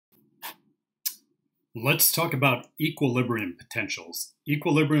Let's talk about equilibrium potentials.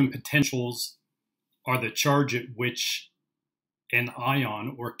 Equilibrium potentials are the charge at which an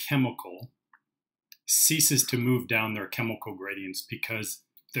ion or chemical ceases to move down their chemical gradients because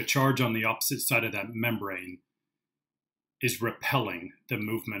the charge on the opposite side of that membrane is repelling the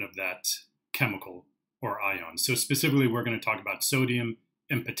movement of that chemical or ion. So specifically, we're going to talk about sodium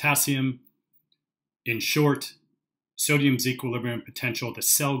and potassium. In short, sodium's equilibrium potential, the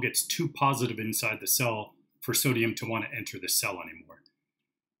cell gets too positive inside the cell for sodium to want to enter the cell anymore.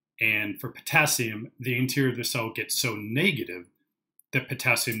 And for potassium, the interior of the cell gets so negative that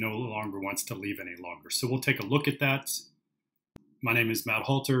potassium no longer wants to leave any longer. So we'll take a look at that. My name is Matt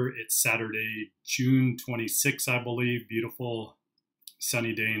Halter. It's Saturday, June 26, I believe. Beautiful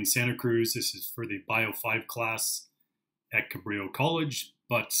sunny day in Santa Cruz. This is for the Bio 5 class at Cabrillo College,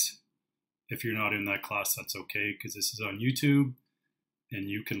 but if you're not in that class, that's okay, because this is on YouTube and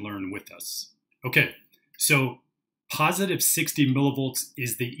you can learn with us. Okay, so positive 60 millivolts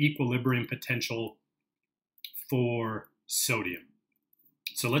is the equilibrium potential for sodium.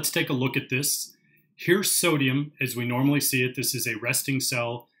 So let's take a look at this. Here's sodium as we normally see it. This is a resting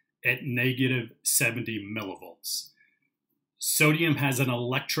cell at negative 70 millivolts. Sodium has an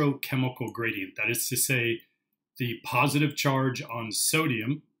electrochemical gradient. That is to say, the positive charge on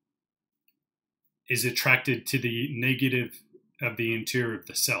sodium is attracted to the negative of the interior of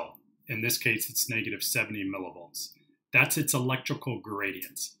the cell. In this case, it's negative 70 millivolts. That's its electrical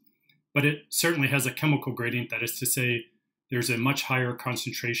gradient. But it certainly has a chemical gradient. That is to say, there's a much higher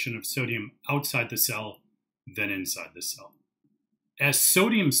concentration of sodium outside the cell than inside the cell. As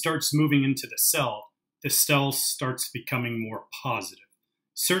sodium starts moving into the cell starts becoming more positive.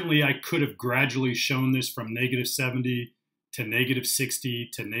 Certainly, I could have gradually shown this from negative 70 to negative 60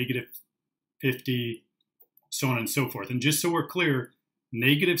 to negative 50, so on and so forth. And just so we're clear,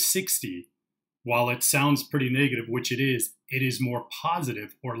 negative 60, while it sounds pretty negative, which it is more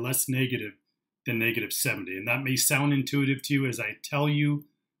positive or less negative than negative 70. And that may sound intuitive to you as I tell you,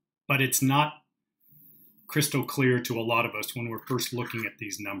 but it's not crystal clear to a lot of us when we're first looking at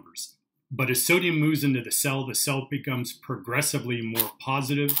these numbers. But as sodium moves into the cell becomes progressively more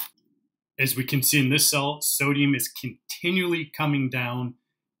positive. As we can see in this cell, sodium is continually coming down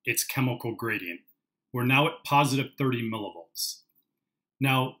its chemical gradient. We're now at positive 30 millivolts.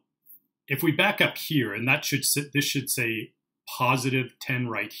 Now, if we back up here, and this should say positive 10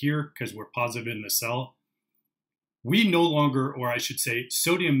 right here because we're positive in the cell, we no longer, or I should say,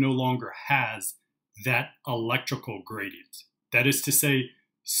 sodium no longer has that electrical gradient. That is to say,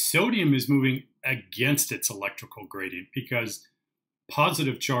 sodium is moving against its electrical gradient because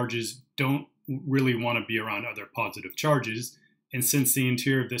positive charges don't really want to be around other positive charges. And since the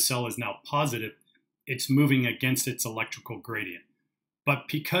interior of the cell is now positive, it's moving against its electrical gradient. But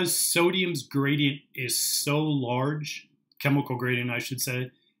because sodium's gradient is so large, chemical gradient I should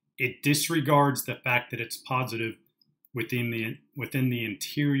say, it disregards the fact that it's positive within the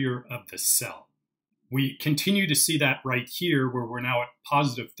interior of the cell. We continue to see that right here where we're now at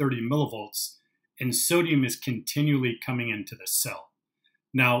positive 30 millivolts and sodium is continually coming into the cell.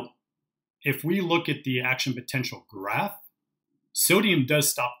 Now, if we look at the action potential graph, sodium does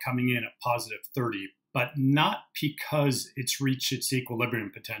stop coming in at positive 30, but not because it's reached its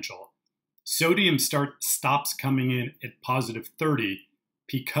equilibrium potential. Sodium stops coming in at positive 30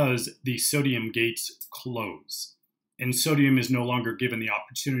 because the sodium gates close. And sodium is no longer given the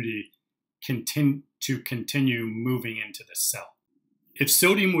opportunity to continue moving into the cell. If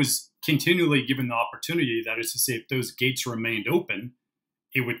sodium was continually given the opportunity, that is to say, if those gates remained open,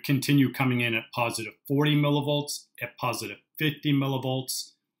 it would continue coming in at positive 40 millivolts, at positive 50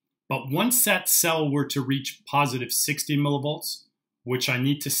 millivolts. But once that cell were to reach positive 60 millivolts, which I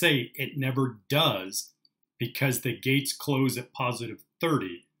need to say it never does because the gates close at positive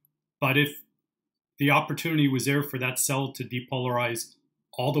 30. But if the opportunity was there for that cell to depolarize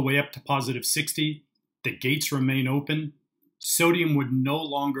all the way up to positive 60, the gates remain open, sodium would no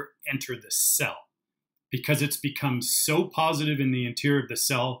longer enter the cell because it's become so positive in the interior of the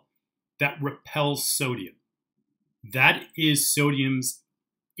cell that repels sodium. That is sodium's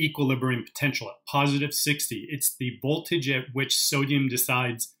equilibrium potential at positive 60. It's the voltage at which sodium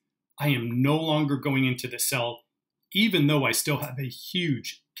decides, I am no longer going into the cell, even though I still have a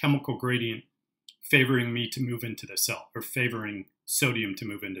huge chemical gradient favoring me to move into the cell, or favoring sodium to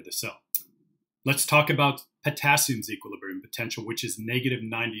move into the cell. Let's talk about potassium's equilibrium potential, which is negative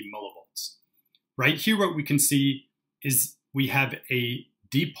 90 millivolts. Right here, what we can see is we have a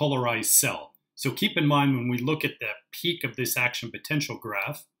depolarized cell. So keep in mind when we look at the peak of this action potential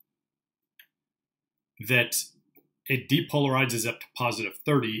graph that it depolarizes up to positive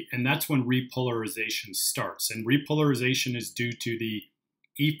 30, and that's when repolarization starts. And repolarization is due to the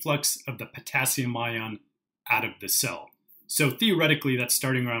efflux of the potassium ion out of the cell. So theoretically, that's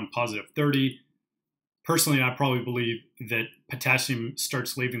starting around positive 30. Personally, I probably believe that potassium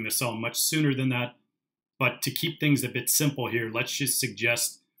starts leaving the cell much sooner than that. But to keep things a bit simple here, let's just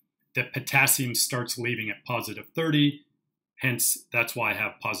suggest that potassium starts leaving at positive 30. Hence, that's why I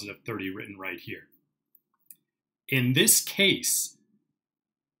have positive 30 written right here. In this case,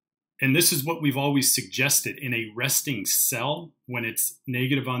 and this is what we've always suggested, in a resting cell, when it's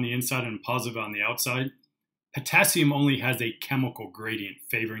negative on the inside and positive on the outside, potassium only has a chemical gradient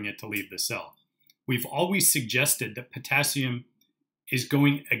favoring it to leave the cell. We've always suggested that potassium is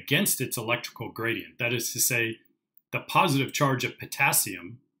going against its electrical gradient. That is to say, the positive charge of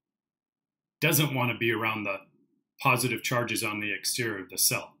potassium doesn't want to be around the positive charges on the exterior of the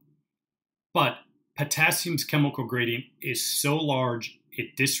cell. But potassium's chemical gradient is so large,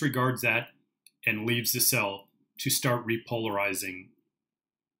 it disregards that and leaves the cell to start repolarizing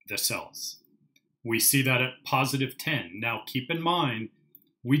the cells. We see that at positive 10. Now keep in mind,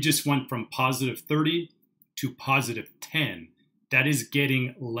 we just went from positive 30 to positive 10. That is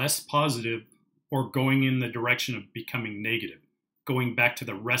getting less positive or going in the direction of becoming negative, going back to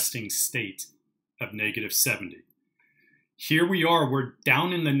the resting state of negative 70. Here we are, we're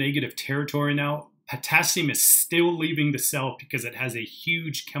down in the negative territory now. Potassium is still leaving the cell because it has a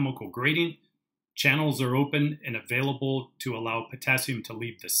huge chemical gradient. Channels are open and available to allow potassium to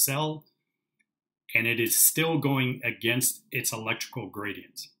leave the cell, and it is still going against its electrical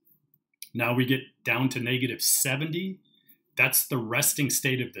gradient. Now we get down to negative 70. That's the resting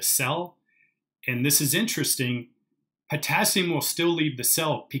state of the cell. And this is interesting. Potassium will still leave the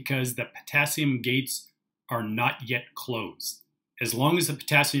cell because the potassium gates are not yet closed. As long as the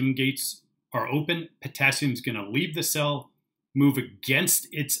potassium gates are open, potassium is going to leave the cell, move against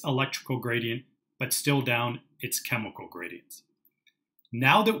its electrical gradient, but still down its chemical gradient.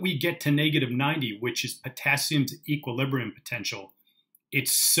 Now that we get to negative 90, which is potassium's equilibrium potential,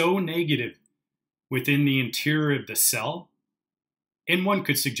 it's so negative within the interior of the cell, and one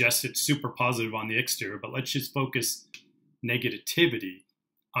could suggest it's super positive on the exterior, but let's just focus negativity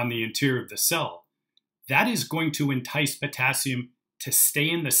on the interior of the cell. That is going to entice potassium to stay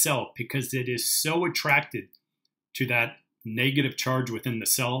in the cell because it is so attracted to that negative charge within the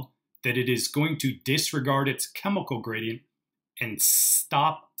cell that it is going to disregard its chemical gradient and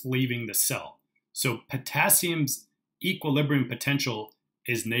stop leaving the cell. So potassium's equilibrium potential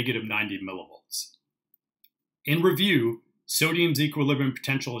is negative 90 millivolts. In review, sodium's equilibrium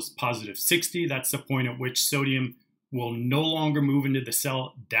potential is positive 60. That's the point at which sodium will no longer move into the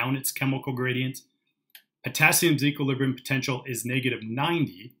cell down its chemical gradient. Potassium's equilibrium potential is negative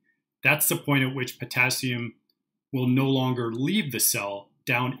 90. That's the point at which potassium will no longer leave the cell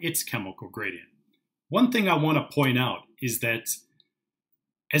down its chemical gradient. One thing I want to point out is that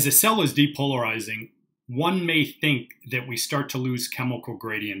as a cell is depolarizing, one may think that we start to lose chemical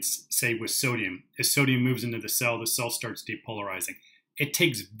gradients, say with sodium. As sodium moves into the cell starts depolarizing. It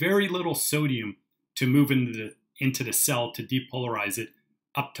takes very little sodium to move into the cell to depolarize it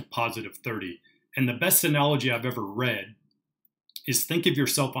up to positive 30. And the best analogy I've ever read is think of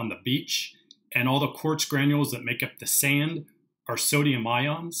yourself on the beach and all the quartz granules that make up the sand are sodium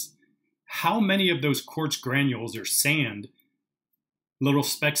ions. How many of those quartz granules or sand, little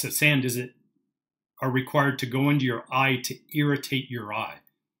specks of sand, are required to go into your eye to irritate your eye?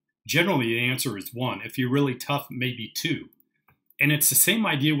 Generally, the answer is 1. If you're really tough, maybe 2. And it's the same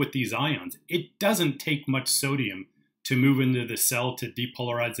idea with these ions. It doesn't take much sodium to move into the cell to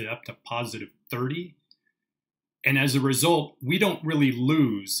depolarize it up to positive 30. And as a result, we don't really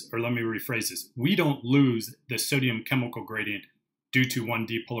lose, or let me rephrase this, we don't lose the sodium chemical gradient due to one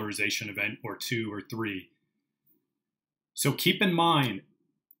depolarization event or 2 or 3. So keep in mind,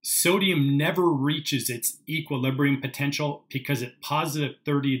 sodium never reaches its equilibrium potential because at positive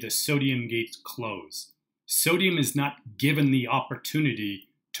 30, the sodium gates close. Sodium is not given the opportunity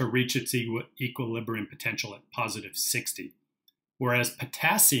to reach its equilibrium potential at positive 60. Whereas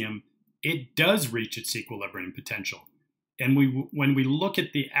potassium, it does reach its equilibrium potential. And when we look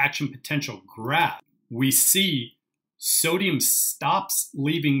at the action potential graph, we see sodium stops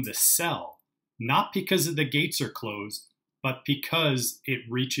leaving the cell, not because the gates are closed, but because it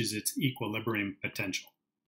reaches its equilibrium potential.